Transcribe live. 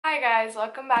Hi guys,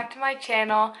 welcome back to my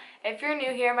channel. If you're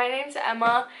new here, my name's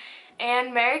Emma,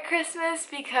 and Merry Christmas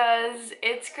because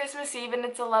it's Christmas Eve and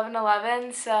it's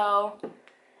 11/11, so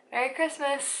Merry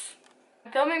Christmas.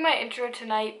 I'm filming my intro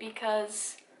tonight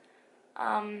because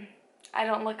I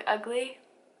don't look ugly,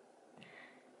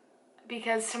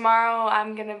 because tomorrow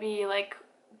I'm gonna be like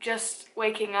just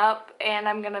waking up and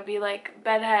I'm gonna be like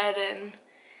bedhead and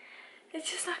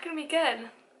it's just not gonna be good.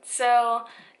 So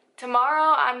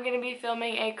tomorrow I'm going to be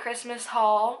filming a Christmas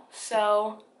haul,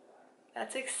 so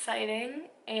that's exciting.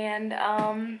 And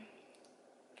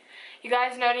you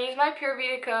guys know to use my Pure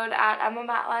Vita code at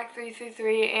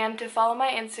EmmaMatlack333 and to follow my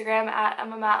Instagram at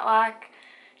EmmaMatlack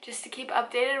just to keep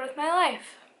updated with my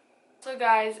life. So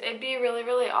guys, it'd be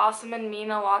really awesome and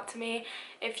mean a lot to me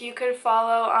if you could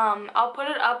follow, I'll put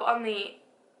it up on the,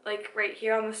 like right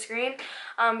here on the screen,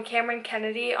 Cameron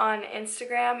Kennedy on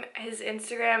Instagram. His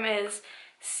Instagram is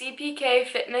CPK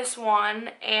Fitness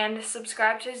 1, and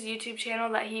subscribe to his YouTube channel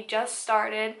that he just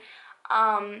started.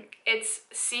 It's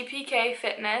CPK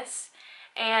Fitness,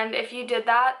 and if you did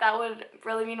that, that would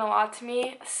really mean a lot to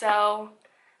me. So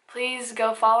please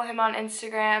go follow him on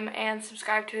Instagram and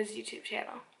subscribe to his YouTube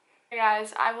channel. Hey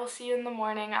guys, I will see you in the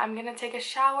morning. I'm gonna take a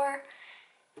shower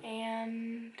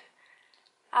and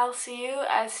I'll see you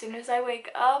as soon as I wake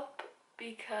up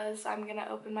because I'm gonna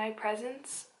open my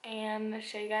presents and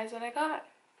show you guys what I got.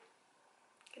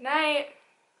 Good night.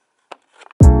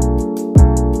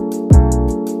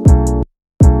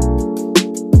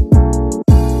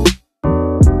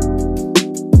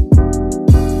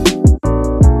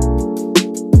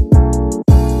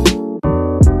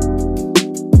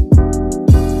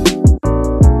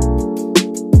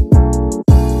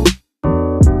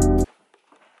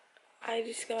 I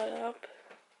just got up,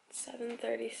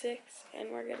 7:36,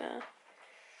 and we're gonna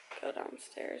go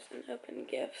downstairs and open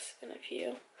gifts in a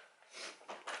few.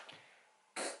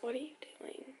 What are you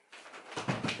doing?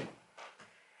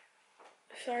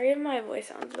 Sorry if my voice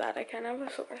sounds bad. I kind of have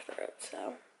a sore throat,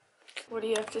 so. What do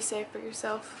you have to say for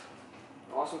yourself?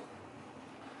 Awesome.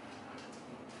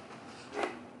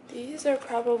 These are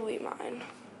probably mine.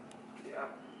 Yeah.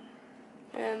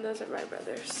 And those are my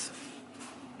brother's.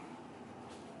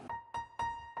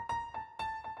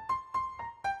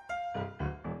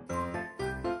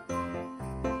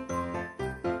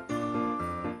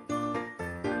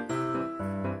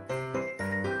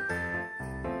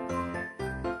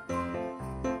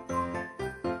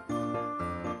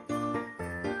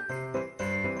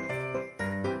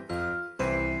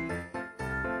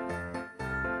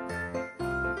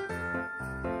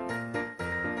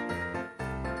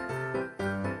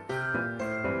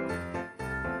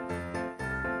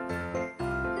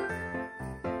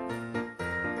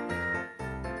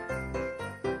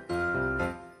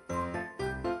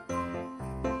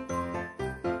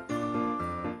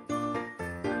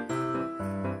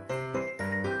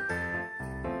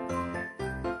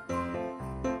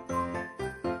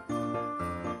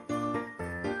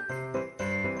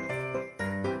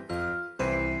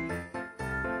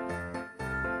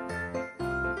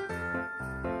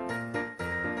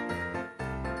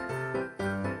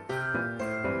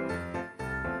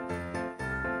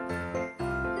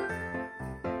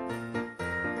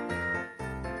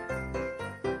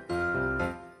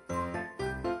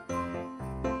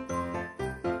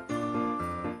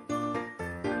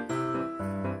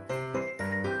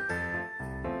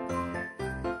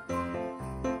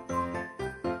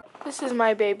 This is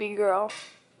my baby girl.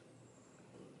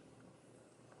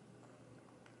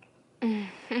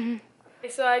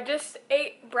 So I just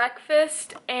ate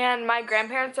breakfast and my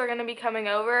grandparents are going to be coming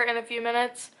over in a few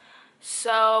minutes.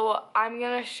 So I'm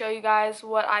going to show you guys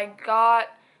what I got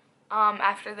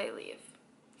after they leave.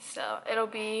 So it'll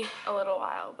be a little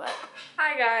while, but.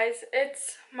 Hi guys,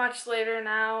 it's much later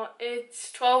now. It's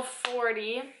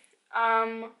 12:40.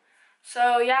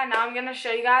 So yeah, now I'm going to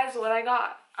show you guys what I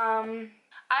got.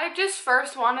 I just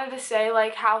first wanted to say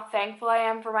like how thankful I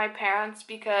am for my parents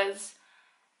because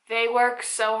they work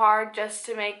so hard just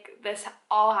to make this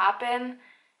all happen,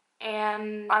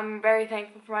 and I'm very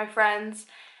thankful for my friends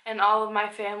and all of my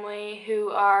family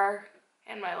who are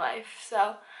in my life.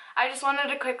 So I just wanted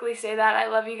to quickly say that I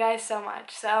love you guys so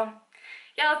much. So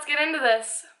yeah, let's get into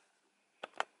this.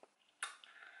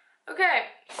 Okay,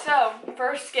 so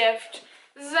first gift.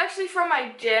 This is actually from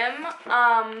my gym.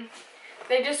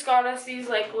 They just got us these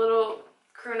like little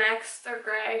crew necks. They're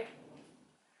gray.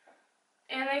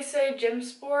 And they say Gym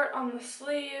Sport on the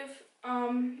sleeve.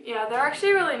 Yeah, they're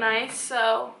actually really nice,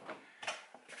 so.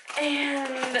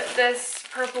 And this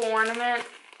purple ornament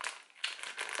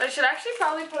that I should actually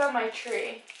probably put on my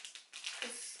tree.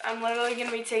 I'm literally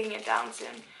going to be taking it down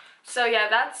soon. So yeah,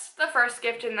 that's the first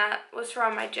gift, and that was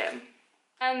from my gym.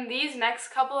 And these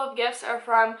next couple of gifts are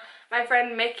from my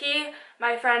friend Mickey,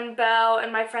 my friend Belle,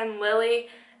 and my friend Lily.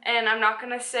 And I'm not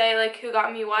gonna say like who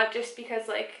got me what, just because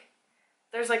like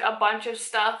there's like a bunch of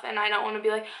stuff and I don't want to be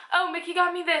like, oh, Mickey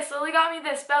got me this, Lily got me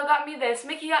this, Belle got me this,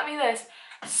 Mickey got me this.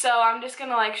 So I'm just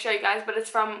gonna like show you guys, but it's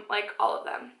from like all of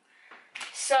them.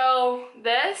 So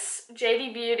this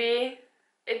JD Beauty,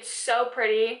 it's so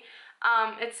pretty.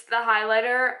 It's the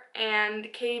highlighter,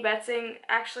 and Katie Betzing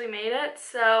actually made it,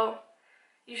 so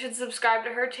you should subscribe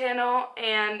to her channel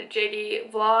and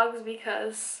JD Vlogs,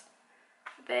 because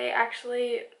they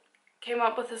actually came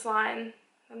up with this line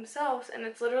themselves, and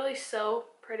it's literally so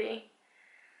pretty.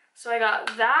 So I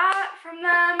got that from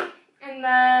them, and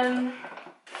then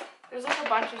there's like a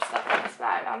bunch of stuff in this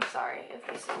bag. I'm sorry if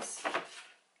this is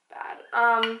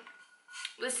bad.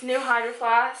 This new Hydro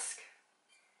Flask.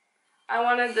 I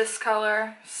wanted this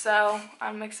color, so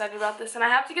I'm excited about this. And I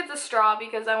have to get the straw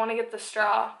because I want to get the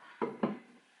straw.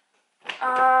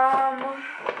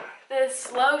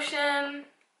 This lotion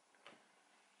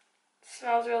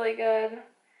smells really good.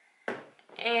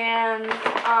 And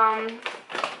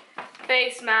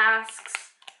face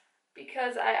masks,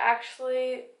 because I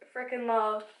actually freaking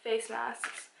love face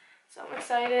masks. So I'm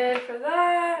excited for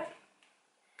that.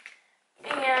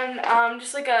 And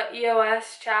just like a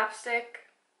EOS chapstick.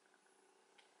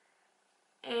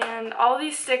 And all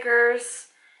these stickers,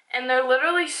 and they're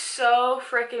literally so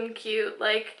freaking cute.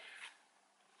 Like,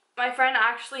 my friend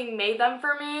actually made them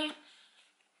for me,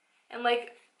 and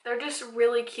like they're just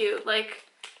really cute. Like,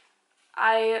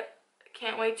 I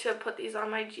can't wait to put these on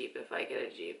my Jeep if I get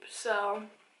a Jeep. So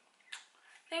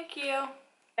thank you.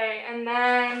 Okay, and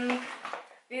then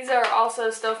these are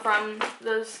also still from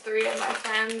those three of my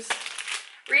friends.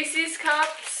 Reese's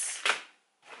Cups,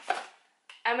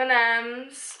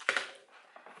 M&M's,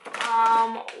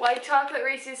 white chocolate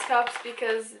Reese's Cups,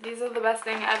 because these are the best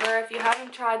thing ever. If you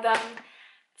haven't tried them,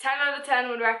 10 out of 10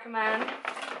 would recommend.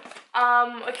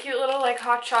 A cute little like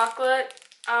hot chocolate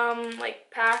like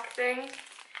pack thing,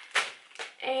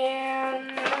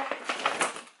 and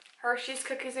Hershey's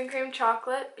Cookies and Cream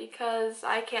Chocolate, because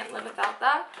I can't live without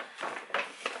that,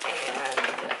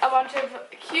 and a bunch of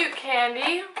cute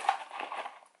candy,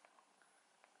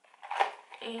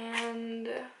 and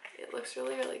it looks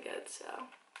really, really good. So,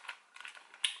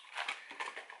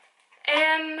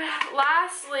 and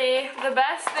lastly, the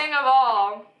best thing of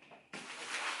all,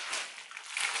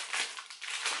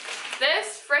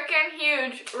 this freaking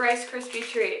huge Rice Krispie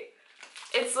treat.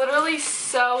 It's literally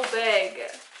so big,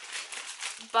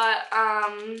 but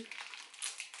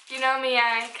you know me,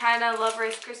 I kind of love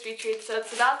Rice Krispie treats, so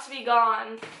it's about to be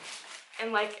gone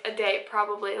in like a day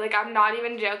probably. Like, I'm not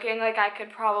even joking, like I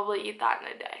could probably eat that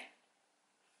in a day.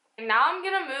 And now I'm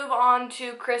gonna move on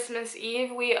to Christmas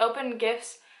Eve. We opened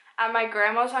gifts at my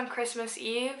grandma's on Christmas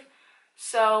Eve,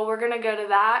 so we're gonna go to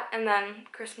that, and then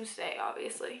Christmas Day,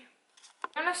 obviously.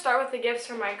 I'm gonna start with the gifts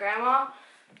from my grandma.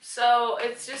 So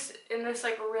it's just in this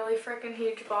like really freaking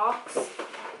huge box.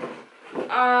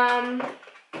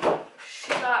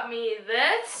 She got me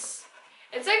this.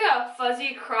 It's like a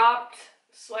fuzzy cropped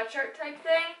sweatshirt type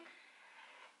thing,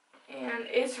 and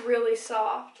it's really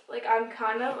soft. Like, I'm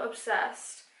kind of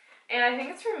obsessed. And I think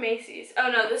it's from Macy's.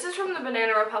 Oh no, this is from the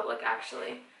Banana Republic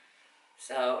actually.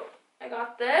 So I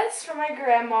got this from my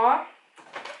grandma.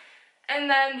 And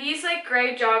then these like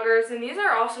gray joggers, and these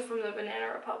are also from the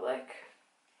Banana Republic.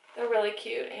 They're really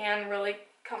cute and really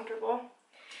comfortable.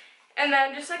 And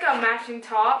then just like a matching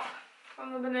top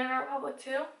from the Banana Republic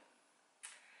too.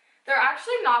 They're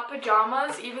actually not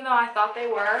pajamas, even though I thought they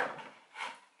were.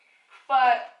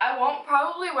 But I won't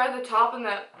probably wear the top and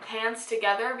the pants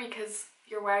together because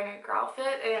you're wearing a girl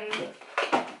fit, and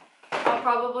I'll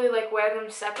probably like wear them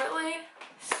separately.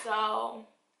 So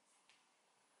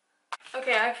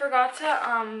okay, I forgot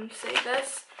to say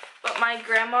this, but my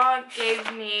grandma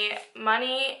gave me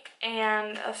money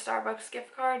and a Starbucks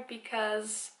gift card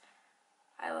because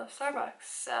I love Starbucks.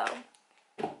 So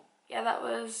yeah, that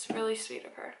was really sweet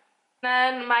of her.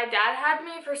 Then my dad had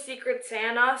me for Secret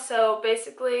Santa, so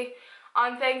basically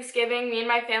on Thanksgiving, me and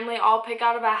my family all pick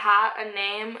out of a hat a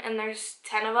name, and there's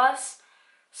 10 of us.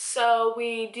 So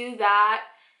we do that,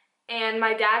 and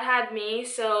my dad had me,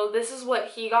 so this is what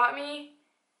he got me.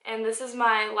 And this is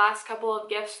my last couple of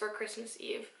gifts for Christmas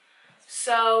Eve.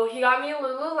 So he got me a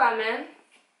Lululemon.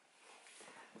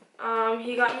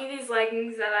 He got me these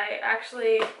leggings that I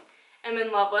actually am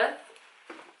in love with.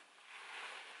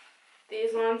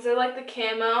 These ones, they're like the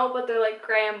camo, but they're like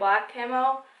gray and black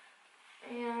camo.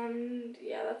 And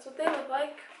yeah, that's what they look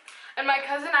like. And my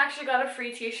cousin actually got a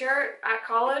free t-shirt at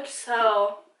college,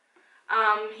 so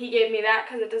He gave me that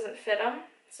because it doesn't fit him.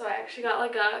 So I actually got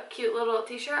like a cute little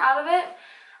t-shirt out of it.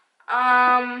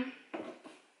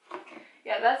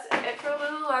 Yeah, that's it for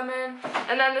Lululemon.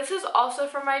 And then this is also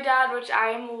for my dad, which I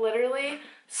am literally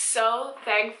so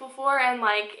thankful for and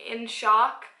like in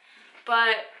shock.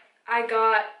 But I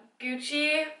got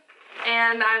Gucci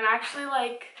and I'm actually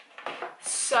like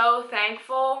so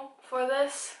thankful for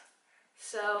this.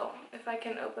 So if I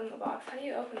can open the box, how do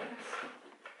you open this?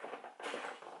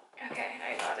 Okay,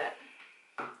 I got it.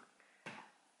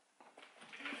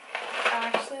 I'm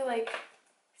actually like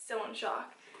still in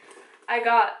shock. I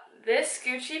got this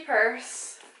Gucci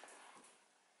purse.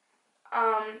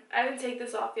 I didn't take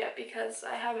this off yet because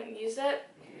I haven't used it.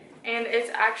 And it's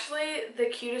actually the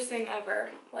cutest thing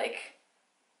ever. Like,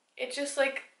 it just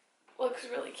like looks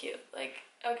really cute. Like,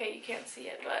 okay, you can't see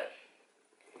it, but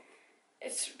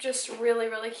it's just really,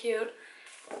 really cute.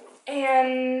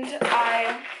 And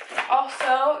I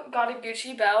also got a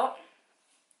Gucci belt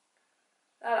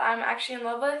that I'm actually in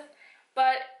love with.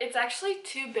 But it's actually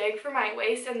too big for my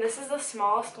waist, and this is the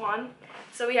smallest one.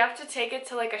 So we have to take it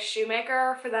to like a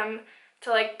shoemaker for them to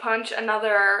like punch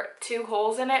another 2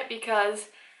 holes in it because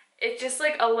it's just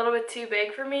like a little bit too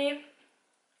big for me.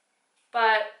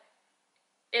 But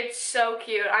it's so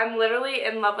cute. I'm literally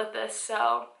in love with this,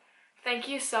 so thank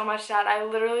you so much, Dad. I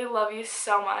literally love you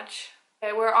so much.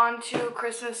 Okay, we're on to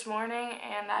Christmas morning,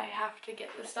 and I have to get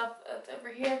the stuff that's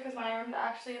over here because my room's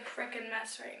actually a freaking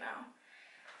mess right now.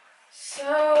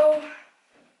 So,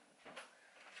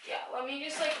 yeah, let me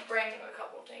just like bring a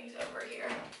couple things over here.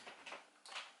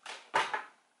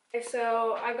 Okay,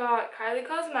 so I got Kylie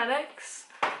Cosmetics,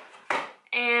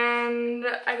 and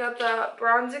I got the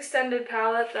Bronze Extended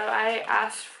palette that I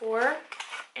asked for,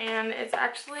 and it's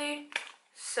actually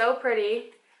so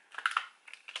pretty.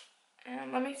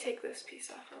 And let me take this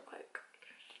piece off real quick.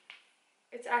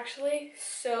 It's actually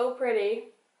so pretty,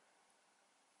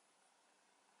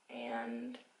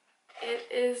 and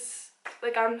it is,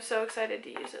 like, I'm so excited to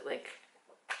use it. Like,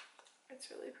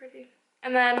 it's really pretty.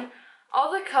 And then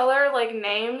all the color, like,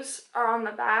 names are on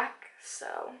the back.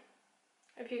 So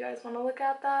if you guys want to look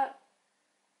at that,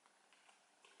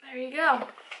 there you go.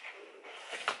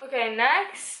 Okay,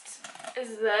 next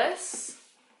is this.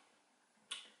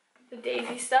 The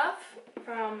Daisy stuff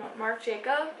from Marc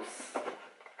Jacobs.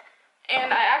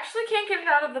 And I actually can't get it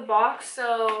out of the box,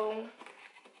 so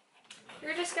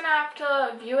you're just gonna have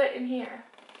to view it in here.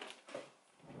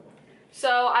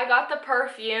 So I got the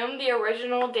perfume, the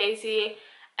original Daisy,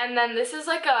 and then this is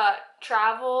like a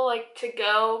travel, like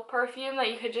to-go perfume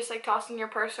that you could just like toss in your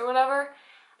purse or whatever.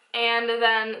 And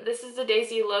then this is the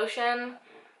Daisy lotion.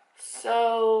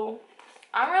 So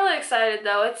I'm really excited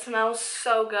though. It smells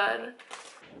so good.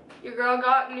 Your girl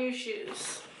got new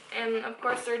shoes. And of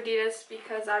course they're Adidas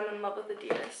because I'm in love with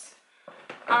Adidas.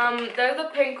 They're the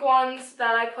pink ones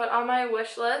that I put on my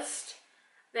wish list.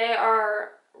 They are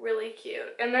really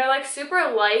cute. And they're like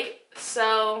super light,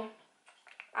 so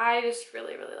I just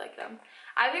really, really like them.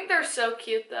 I think they're so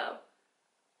cute though.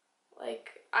 Like,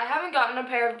 I haven't gotten a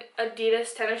pair of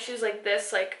Adidas tennis shoes like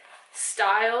this, like,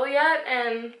 style yet,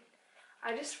 and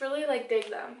I just really like dig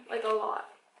them, like, a lot.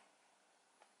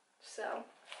 So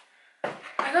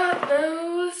I got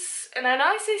those, and I know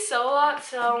I say so a lot,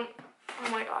 so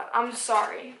oh my god, I'm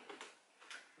sorry.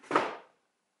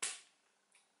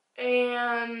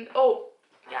 And oh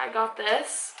yeah, I got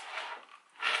this.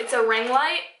 It's a ring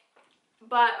light,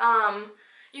 but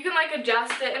you can like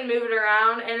adjust it and move it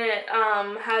around, and it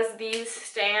has these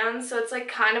stands, so it's like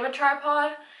kind of a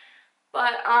tripod,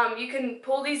 but you can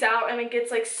pull these out and it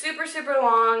gets like super, super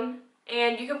long,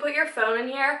 and you can put your phone in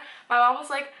here. My mom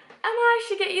was like, Emma, I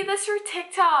should get you this for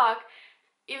TikTok,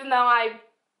 even though I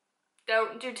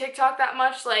don't do TikTok that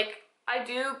much. Like, I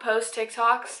do post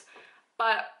TikToks,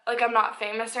 but like I'm not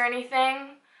famous or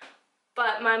anything.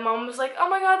 But my mom was like, oh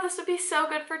my god, this would be so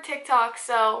good for TikTok,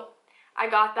 so I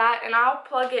got that, and I'll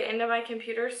plug it into my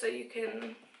computer so you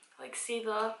can like see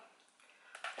the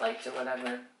lights or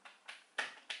whatever.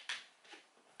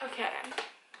 Okay.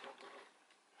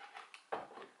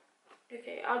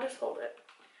 Okay, I'll just hold it.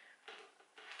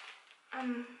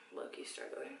 I'm low-key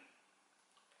struggling.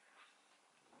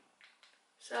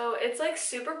 So it's like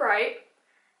super bright.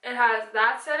 It has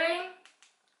that setting,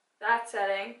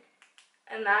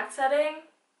 and that setting.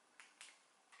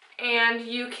 And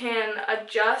you can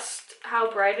adjust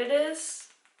how bright it is,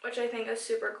 which I think is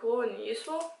super cool and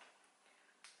useful.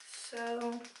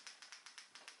 So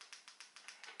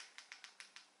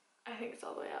I think it's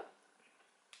all the way up.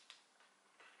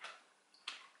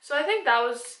 So I think that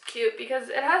was cute because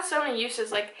it has so many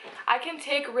uses. Like, I can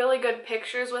take really good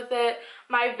pictures with it.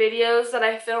 My videos that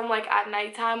I film like at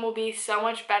nighttime will be so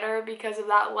much better because of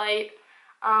that light.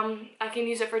 I can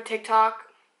use it for TikTok.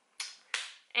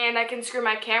 And I can screw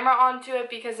my camera onto it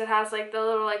because it has like the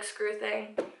little like screw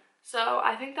thing. So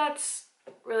I think that's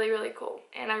really, really cool.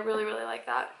 And I really, really like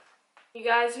that. You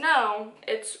guys know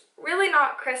it's really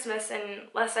not Christmas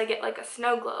unless I get like a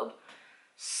snow globe.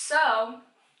 So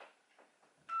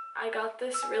I got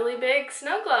this really big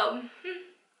snow globe.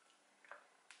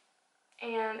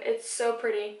 And it's so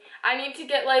pretty. I need to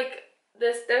get like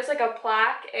this, there's like a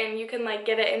plaque and you can like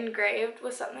get it engraved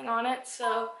with something on it.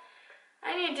 So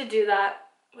I need to do that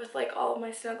with like all of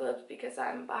my snow globes because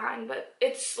I'm behind, but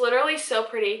it's literally so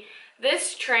pretty.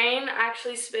 This train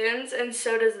actually spins and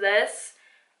so does this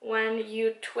when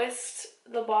you twist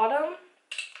the bottom.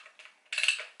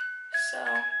 So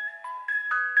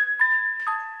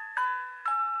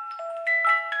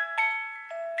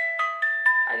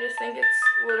I just think it's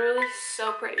literally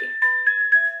so pretty.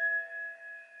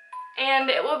 And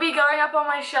it will be going up on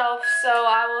my shelf, so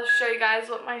I will show you guys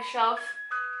what my shelf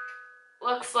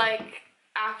looks like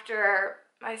after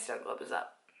my snow globe is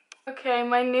up. Okay,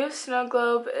 my new snow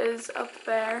globe is up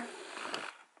there.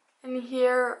 And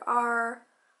here are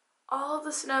all of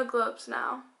the snow globes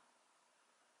now.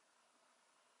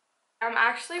 I'm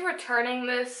actually returning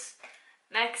this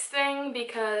next thing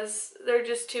because they're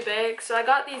just too big. So I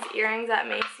got these earrings at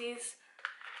Macy's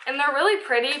and they're really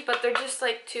pretty, but they're just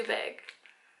like too big.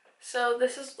 So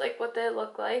this is like what they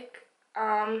look like.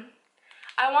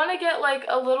 I want to get like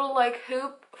a little like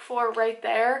hoop for right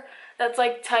there that's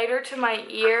like tighter to my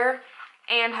ear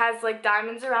and has like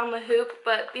diamonds around the hoop,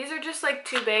 but these are just like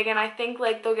too big and I think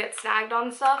like they'll get snagged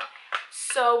on stuff.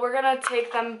 So we're gonna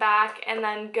take them back and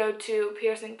then go to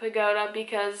Piercing Pagoda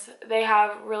because they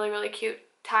have really, really cute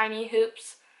tiny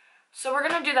hoops. So we're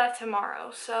gonna do that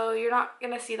tomorrow. So you're not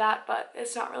gonna see that, but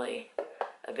it's not really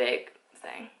a big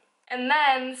thing. And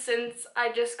then since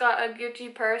I just got a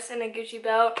Gucci purse and a Gucci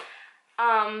belt,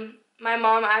 my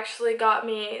mom actually got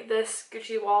me this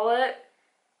Gucci wallet.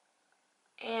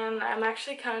 And I'm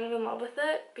actually kind of in love with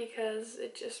it because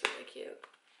it's just really cute.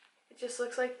 It just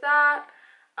looks like that.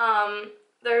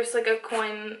 There's like a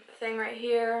coin thing right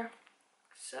here.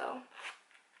 So,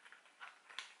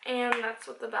 and that's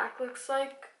what the back looks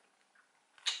like.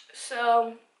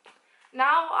 So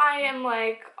now I am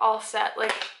like all set.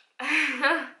 Like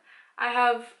I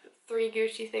have 3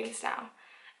 Gucci things now.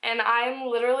 And I'm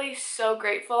literally so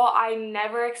grateful. I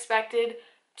never expected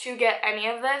to get any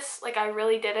of this. Like I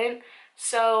really didn't.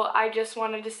 So I just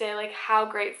wanted to say like how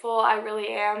grateful I really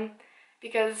am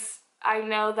because I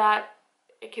know that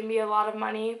it can be a lot of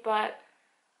money, but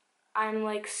I'm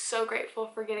like so grateful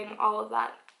for getting all of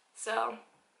that. So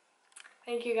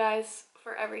thank you guys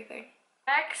for everything.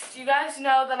 Next, you guys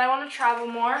know that I want to travel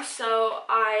more, so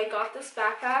I got this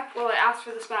backpack. Well, I asked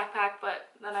for this backpack, but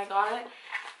then I got it.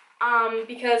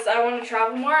 Because I want to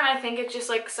travel more and I think it's just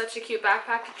like such a cute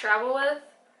backpack to travel with.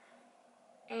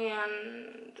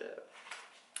 And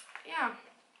yeah,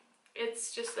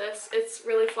 it's just this. It's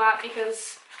really flat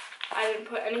because I didn't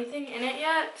put anything in it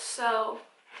yet, so,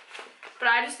 but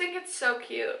I just think it's so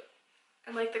cute.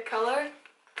 And like the color,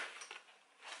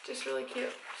 just really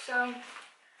cute. So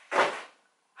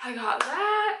I got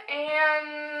that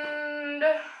and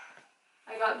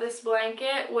I got this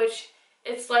blanket, which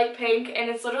it's light pink and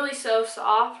it's literally so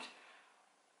soft.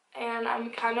 And I'm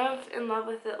kind of in love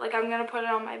with it. Like I'm gonna put it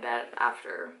on my bed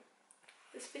after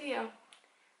this video.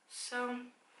 So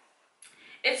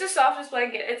it's the softest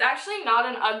blanket. It's actually not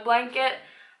an UGG blanket,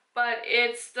 but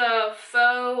it's the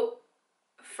faux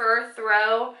fur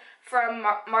throw from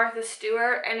Martha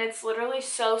Stewart, and it's literally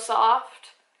so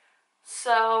soft.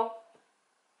 So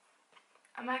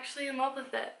I'm actually in love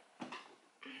with it.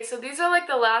 So these are like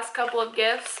the last couple of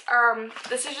gifts.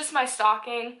 This is just my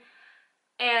stocking,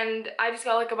 and I just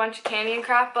got like a bunch of candy and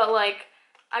crap, but like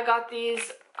I got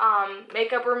these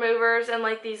makeup removers and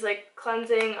like these like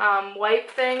cleansing wipe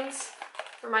things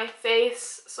for my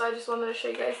face. So I just wanted to show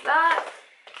you guys that.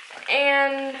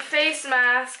 And face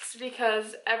masks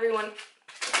because everyone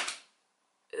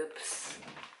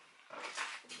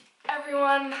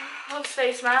loves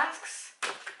face masks.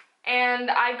 And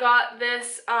I got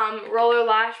this roller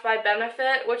lash by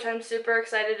Benefit, which I'm super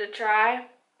excited to try.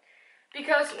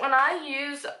 Because when I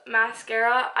use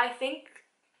mascara, I think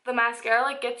the mascara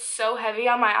like gets so heavy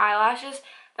on my eyelashes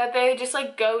that they just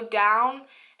like go down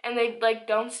and they like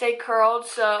don't stay curled.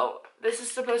 So this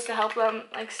is supposed to help them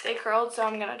like stay curled, so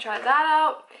I'm gonna try that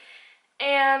out.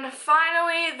 And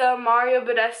finally, the Mario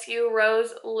Badescu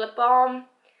Rose Lip Balm.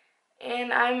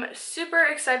 and I'm super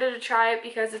excited to try it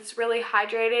because it's really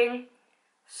hydrating.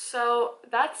 So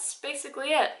that's basically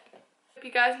it. Hope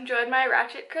you guys enjoyed my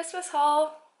Ratchet Christmas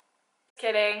haul.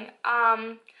 Kidding.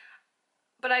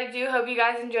 But I do hope you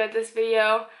guys enjoyed this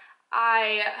video.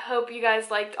 I hope you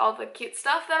guys liked all the cute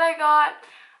stuff that I got.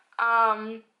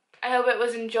 I hope it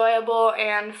was enjoyable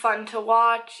and fun to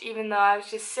watch, even though I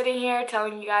was just sitting here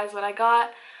telling you guys what I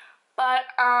got. But,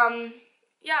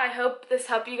 yeah, I hope this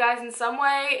helped you guys in some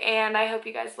way, and I hope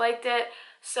you guys liked it.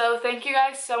 So thank you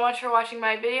guys so much for watching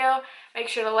my video. Make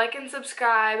sure to like and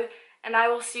subscribe, and I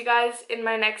will see you guys in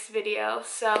my next video.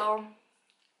 So,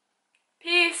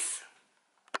 peace!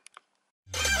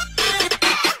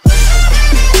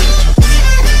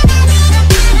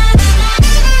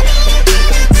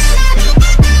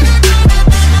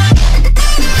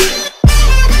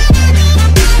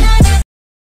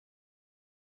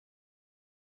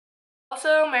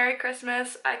 Also, Merry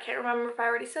Christmas. I can't remember if I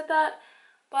already said that,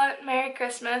 but Merry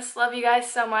Christmas. Love you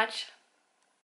guys so much.